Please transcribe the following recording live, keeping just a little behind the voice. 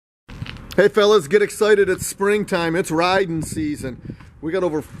Hey fellas, get excited, it's springtime, it's riding season. We got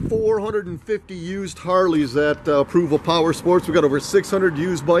over 450 used Harleys at Approval Power Sports. We got over 600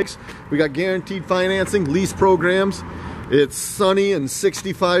 used bikes. We got guaranteed financing, lease programs. It's sunny and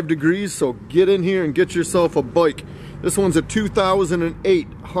 65 degrees, so get in here and get yourself a bike. This one's a 2008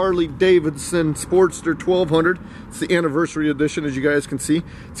 Harley Davidson Sportster 1200. It's the anniversary edition, as you guys can see.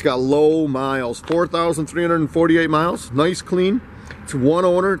 It's got low miles, 4,348 miles, nice clean. It's one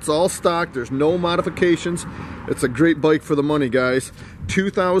owner, it's all stock, there's no modifications. It's a great bike for the money, guys.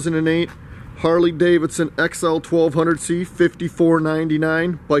 2008 Harley Davidson XL1200C,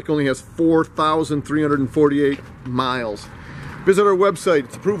 $54.99. Bike only has 4,348 miles. Visit our website,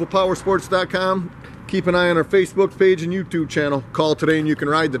 it's approvalpowersports.com. Keep an eye on our Facebook page and YouTube channel. Call today and you can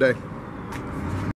ride today.